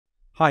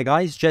Hi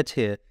guys, Jed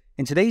here.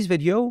 In today's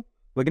video,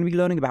 we're going to be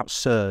learning about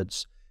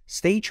surds.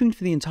 Stay tuned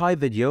for the entire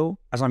video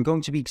as I'm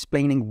going to be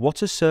explaining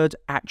what a surd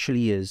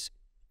actually is.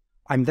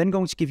 I'm then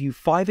going to give you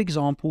 5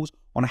 examples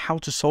on how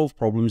to solve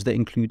problems that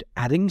include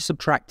adding,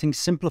 subtracting,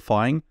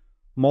 simplifying,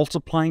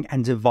 multiplying,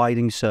 and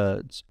dividing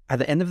surds. At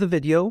the end of the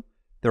video,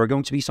 there are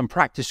going to be some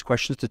practice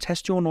questions to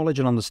test your knowledge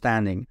and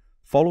understanding,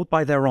 followed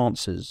by their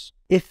answers.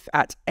 If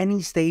at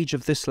any stage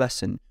of this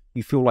lesson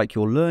you feel like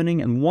you're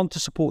learning and want to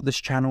support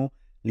this channel,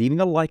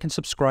 leaving a like and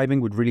subscribing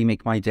would really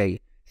make my day.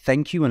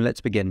 Thank you, and let's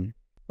begin.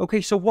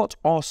 Okay, so what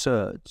are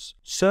surds?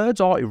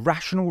 Surds are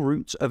irrational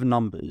roots of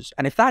numbers,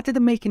 and if that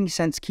didn't make any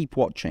sense, keep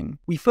watching.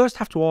 We first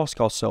have to ask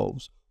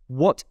ourselves,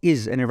 what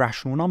is an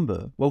irrational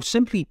number? Well,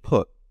 simply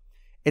put,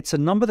 it's a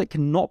number that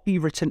cannot be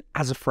written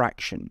as a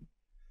fraction.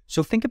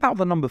 So think about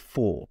the number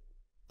 4.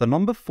 The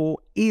number 4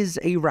 is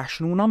a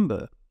rational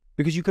number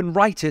because you can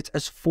write it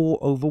as 4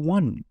 over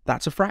 1.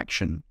 That's a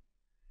fraction.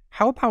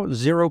 How about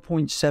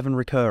 0.7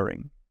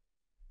 recurring?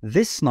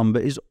 This number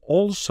is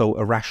also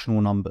a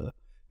rational number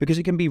because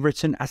it can be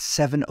written as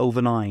 7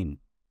 over 9.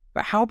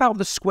 But how about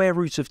the square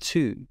root of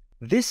 2?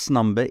 This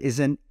number is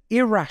an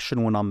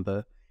irrational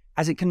number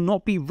as it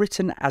cannot be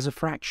written as a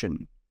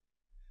fraction.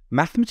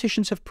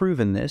 Mathematicians have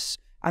proven this,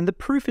 and the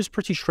proof is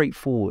pretty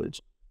straightforward.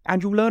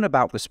 And you'll learn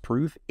about this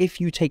proof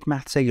if you take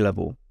Maths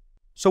A-level.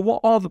 So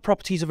what are the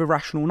properties of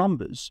irrational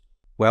numbers?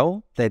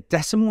 Well, they're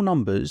decimal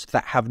numbers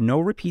that have no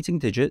repeating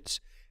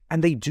digits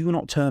and they do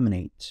not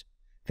terminate.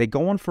 They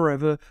go on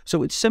forever,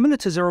 so it's similar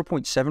to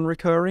 0.7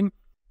 recurring.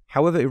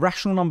 However,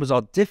 irrational numbers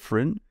are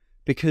different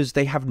because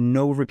they have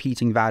no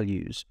repeating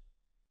values.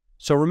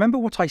 So remember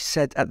what I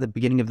said at the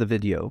beginning of the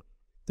video.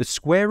 The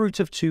square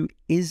root of 2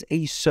 is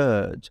a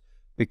surd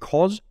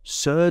because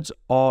surds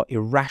are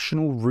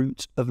irrational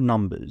roots of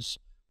numbers.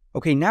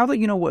 Okay, now that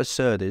you know what a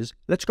surd is,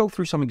 let's go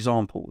through some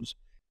examples.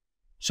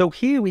 So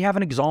here we have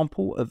an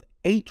example of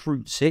 8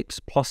 root 6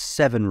 plus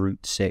 7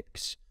 root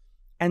 6.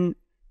 And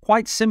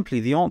quite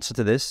simply, the answer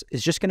to this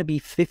is just going to be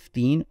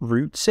 15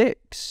 root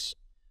 6.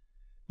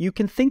 You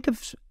can think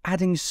of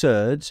adding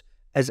surds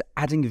as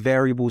adding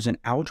variables in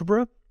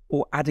algebra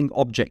or adding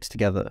objects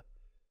together.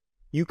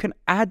 You can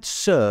add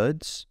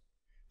surds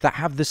that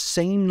have the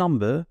same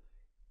number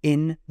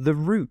in the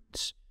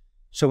roots.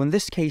 So in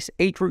this case,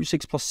 8 root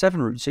 6 plus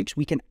 7 root 6,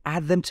 we can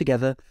add them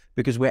together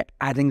because we're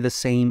adding the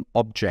same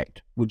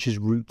object, which is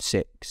root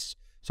 6.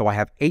 So I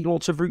have 8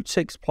 lots of root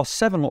 6 plus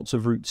 7 lots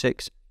of root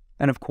 6,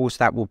 and of course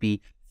that will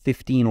be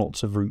 15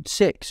 lots of root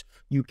 6.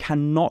 You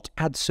cannot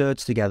add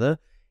surds together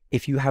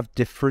if you have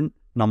different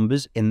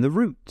numbers in the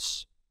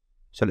roots.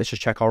 So let's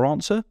just check our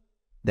answer.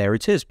 There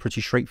it is, pretty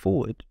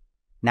straightforward.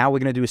 Now we're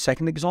going to do a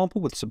second example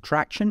with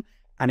subtraction,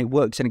 and it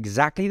works in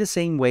exactly the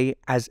same way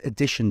as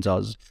addition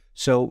does.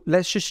 So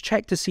let's just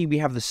check to see we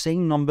have the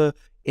same number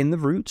in the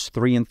roots,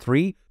 3 and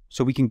 3,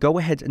 so we can go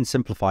ahead and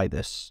simplify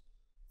this.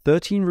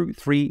 13 root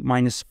 3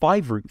 minus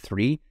 5 root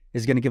 3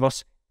 is going to give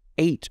us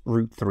 8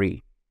 root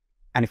 3.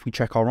 And if we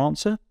check our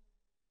answer,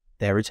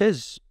 there it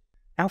is.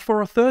 Now for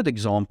our third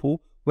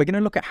example, we're going to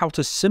look at how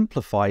to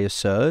simplify a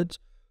surd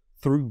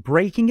through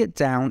breaking it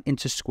down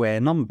into square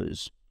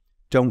numbers.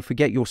 Don't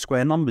forget your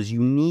square numbers.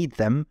 You need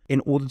them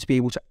in order to be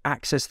able to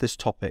access this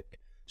topic.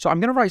 So I'm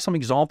going to write some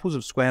examples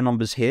of square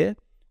numbers here.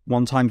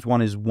 1 times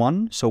 1 is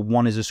 1, so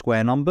 1 is a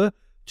square number.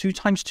 2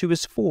 times 2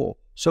 is 4,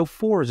 so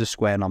 4 is a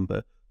square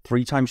number.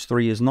 3 times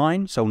 3 is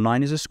 9, so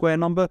 9 is a square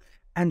number,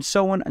 and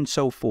so on and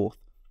so forth.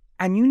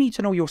 And you need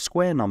to know your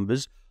square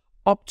numbers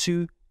up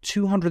to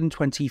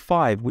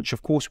 225, which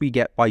of course we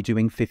get by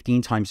doing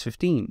 15 times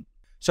 15.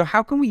 So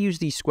how can we use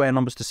these square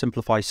numbers to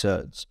simplify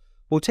surds?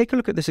 Well, take a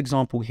look at this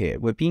example here.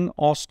 We're being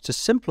asked to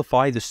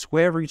simplify the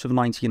square root of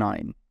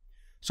 99.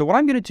 So what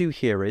I'm going to do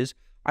here is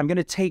I'm going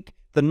to take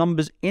the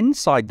numbers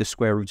inside the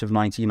square root of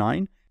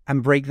 99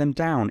 and break them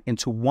down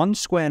into one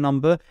square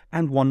number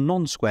and one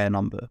non-square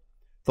number.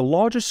 The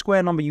largest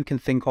square number you can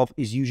think of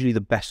is usually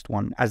the best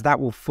one, as that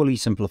will fully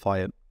simplify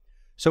it.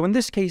 So in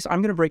this case,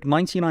 I'm going to break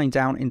 99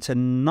 down into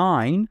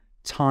 9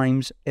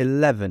 times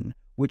 11,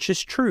 which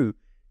is true.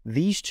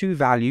 These two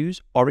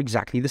values are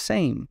exactly the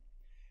same.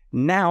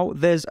 Now,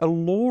 there's a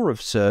law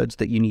of surds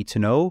that you need to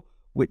know,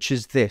 which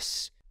is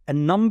this. A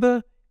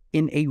number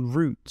in a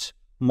root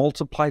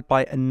multiplied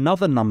by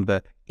another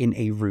number in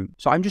a root.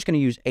 So I'm just going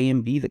to use A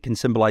and B that can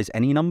symbolize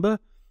any number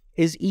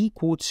is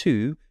equal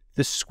to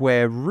the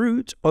square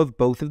root of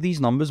both of these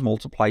numbers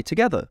multiplied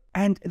together.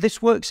 And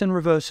this works in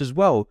reverse as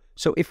well.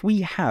 So if we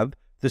have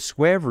the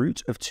square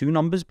root of 2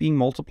 numbers being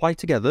multiplied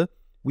together,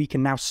 we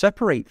can now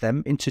separate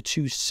them into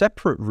 2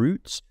 separate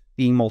roots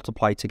being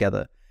multiplied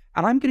together.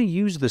 And I'm going to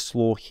use this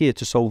law here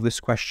to solve this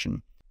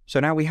question. So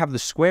now we have the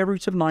square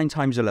root of 9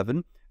 times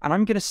 11, and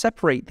I'm going to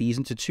separate these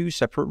into 2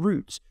 separate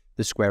roots.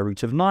 The square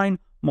root of 9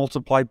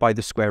 multiplied by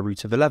the square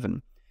root of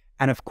 11.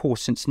 And of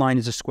course, since 9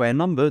 is a square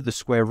number, the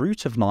square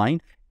root of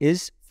 9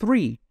 is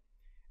 3.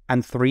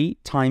 And 3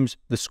 times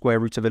the square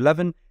root of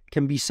 11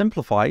 can be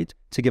simplified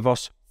to give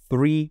us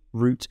 3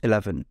 root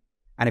 11.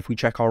 And if we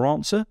check our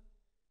answer,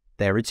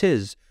 there it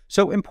is.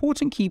 So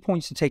important key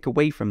points to take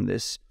away from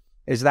this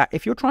is that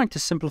if you're trying to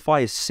simplify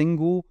a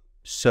single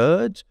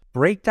surd,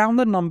 break down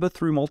the number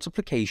through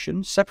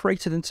multiplication,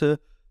 separate it into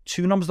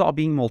two numbers that are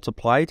being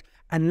multiplied,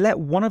 and let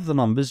one of the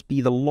numbers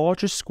be the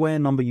largest square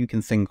number you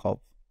can think of.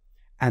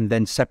 And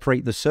then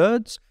separate the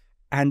surds,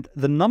 and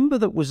the number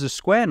that was a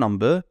square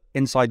number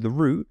inside the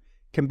root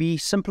can be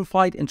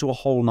simplified into a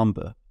whole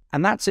number.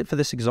 And that's it for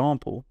this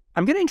example.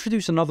 I'm going to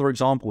introduce another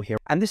example here,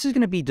 and this is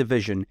going to be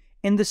division.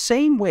 In the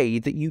same way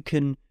that you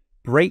can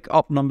break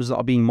up numbers that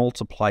are being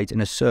multiplied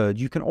in a surd,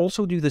 you can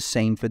also do the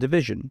same for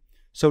division.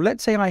 So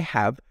let's say I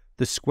have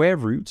the square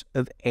root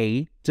of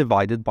a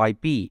divided by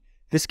b.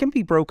 This can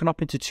be broken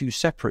up into two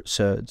separate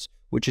surds,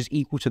 which is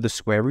equal to the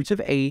square root of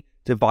a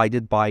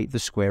divided by the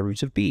square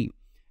root of b.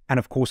 And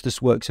of course,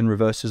 this works in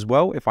reverse as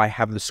well. If I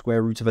have the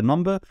square root of a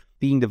number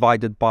being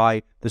divided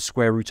by the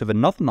square root of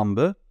another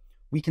number,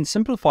 we can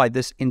simplify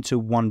this into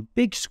one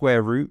big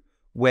square root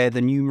where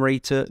the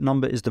numerator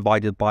number is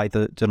divided by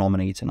the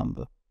denominator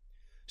number.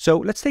 So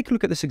let's take a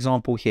look at this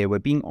example here. We're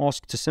being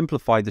asked to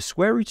simplify the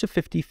square root of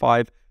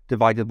 55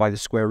 divided by the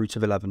square root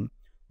of 11.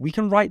 We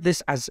can write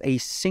this as a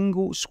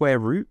single square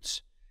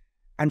root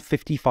and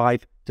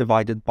 55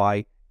 divided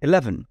by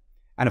 11.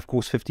 And of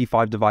course,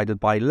 55 divided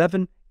by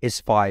 11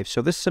 is 5.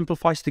 So this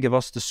simplifies to give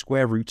us the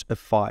square root of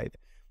 5.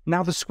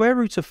 Now, the square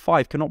root of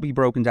 5 cannot be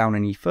broken down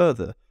any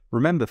further.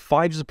 Remember,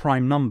 5 is a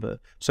prime number,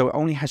 so it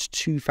only has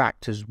two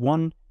factors,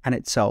 1 and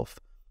itself.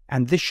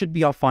 And this should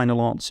be our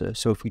final answer.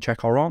 So if we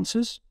check our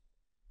answers,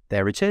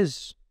 there it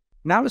is.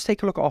 Now let's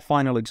take a look at our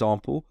final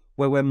example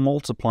where we're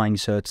multiplying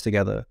surds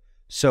together.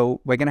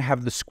 So we're going to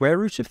have the square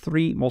root of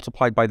 3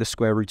 multiplied by the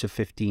square root of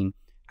 15.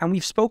 And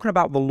we've spoken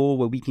about the law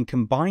where we can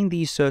combine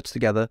these surds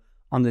together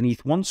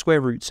underneath one square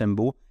root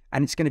symbol,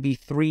 and it's going to be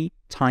 3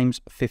 times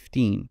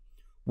 15.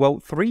 Well,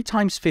 3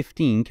 times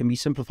 15 can be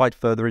simplified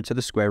further into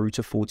the square root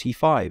of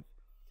 45.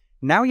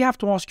 Now you have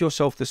to ask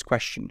yourself this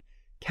question: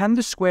 can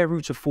the square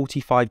root of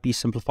 45 be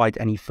simplified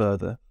any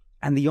further?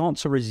 And the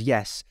answer is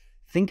yes.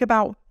 Think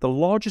about the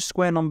largest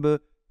square number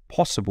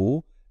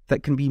possible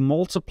that can be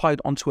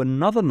multiplied onto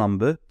another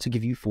number to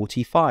give you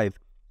 45.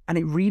 And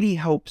it really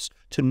helps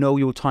to know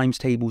your times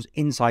tables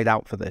inside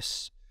out for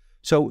this.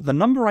 So the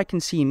number I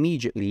can see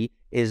immediately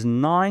is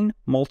 9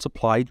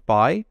 multiplied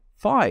by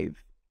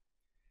 5.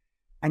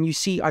 And you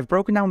see, I've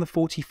broken down the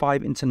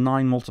 45 into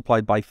 9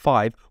 multiplied by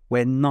 5,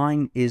 where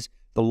 9 is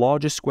the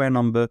largest square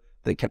number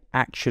that can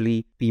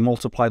actually be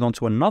multiplied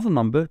onto another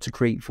number to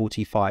create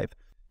 45.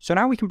 So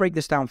now we can break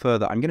this down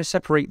further. I'm going to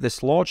separate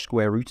this large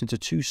square root into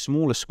two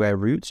smaller square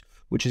roots,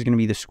 which is going to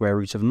be the square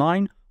root of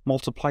 9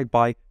 multiplied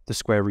by the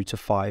square root of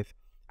 5.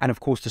 And of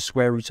course, the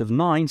square root of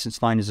 9,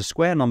 since 9 is a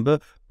square number,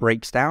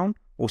 breaks down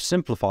or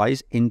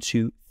simplifies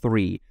into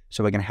 3.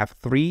 So we're going to have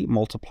 3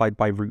 multiplied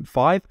by root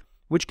 5,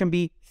 which can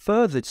be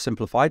further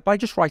simplified by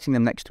just writing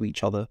them next to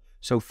each other.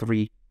 So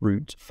 3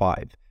 root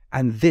 5.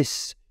 And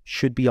this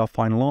should be our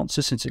final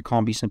answer since it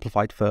can't be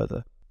simplified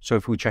further. So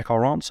if we check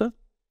our answer,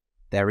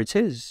 there it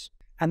is.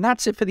 And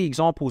that's it for the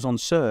examples on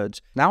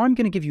surds. Now I'm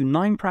going to give you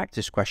 9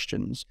 practice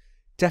questions.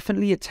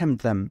 Definitely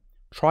attempt them.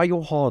 Try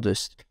your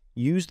hardest.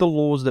 Use the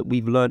laws that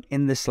we've learned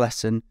in this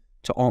lesson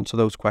to answer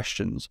those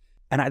questions.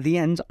 And at the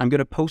end, I'm going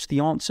to post the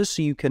answers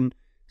so you can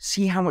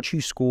see how much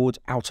you scored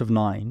out of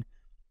 9.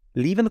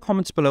 Leave in the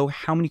comments below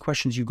how many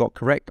questions you got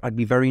correct. I'd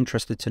be very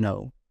interested to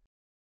know.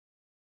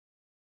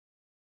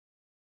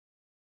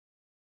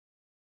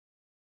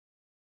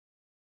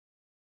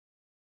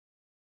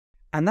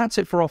 And that's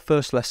it for our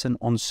first lesson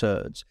on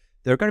surds.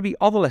 There are going to be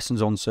other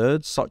lessons on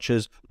surds, such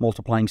as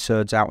multiplying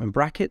surds out in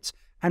brackets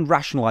and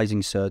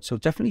rationalizing surds, so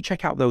definitely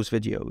check out those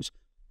videos.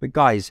 But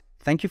guys,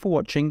 thank you for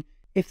watching.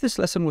 If this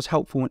lesson was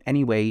helpful in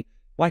any way,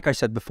 like I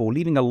said before,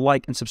 leaving a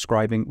like and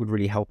subscribing would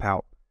really help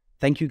out.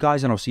 Thank you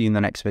guys, and I'll see you in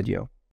the next video.